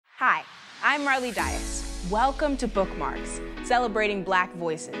Hi, I'm Marley Dias. Welcome to Bookmarks, celebrating Black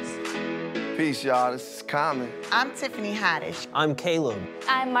voices. Peace, y'all. This is Common. I'm Tiffany Haddish. I'm Caleb.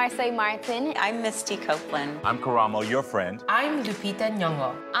 I'm Marseille Martin. I'm Misty Copeland. I'm Karamo, your friend. I'm Lupita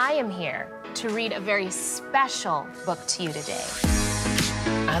Nyong'o. I am here to read a very special book to you today.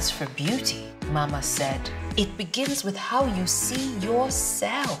 As for beauty, Mama said, it begins with how you see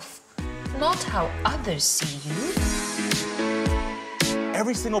yourself, not how others see you.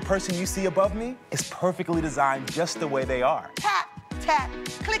 Every single person you see above me is perfectly designed just the way they are. Tap, tap,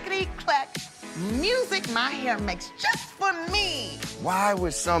 clickety-clack. Music my hair makes just for me. Why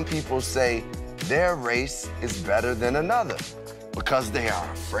would some people say their race is better than another? Because they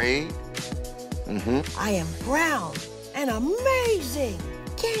are afraid? I am brown and amazing.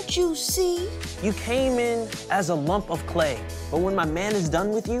 Can't you see? You came in as a lump of clay, but when my man is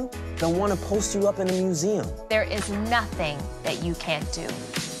done with you, they'll want to post you up in a museum. There is nothing that you can't do.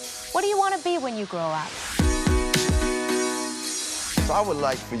 What do you want to be when you grow up? So I would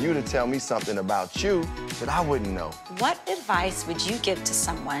like for you to tell me something about you that I wouldn't know. What advice would you give to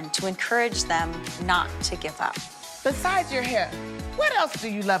someone to encourage them not to give up? Besides your hair, what else do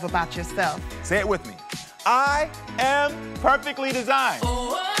you love about yourself? Say it with me. I am perfectly designed.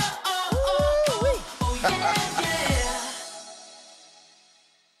 Oh, oh, oh, oh, oh, oh, yeah.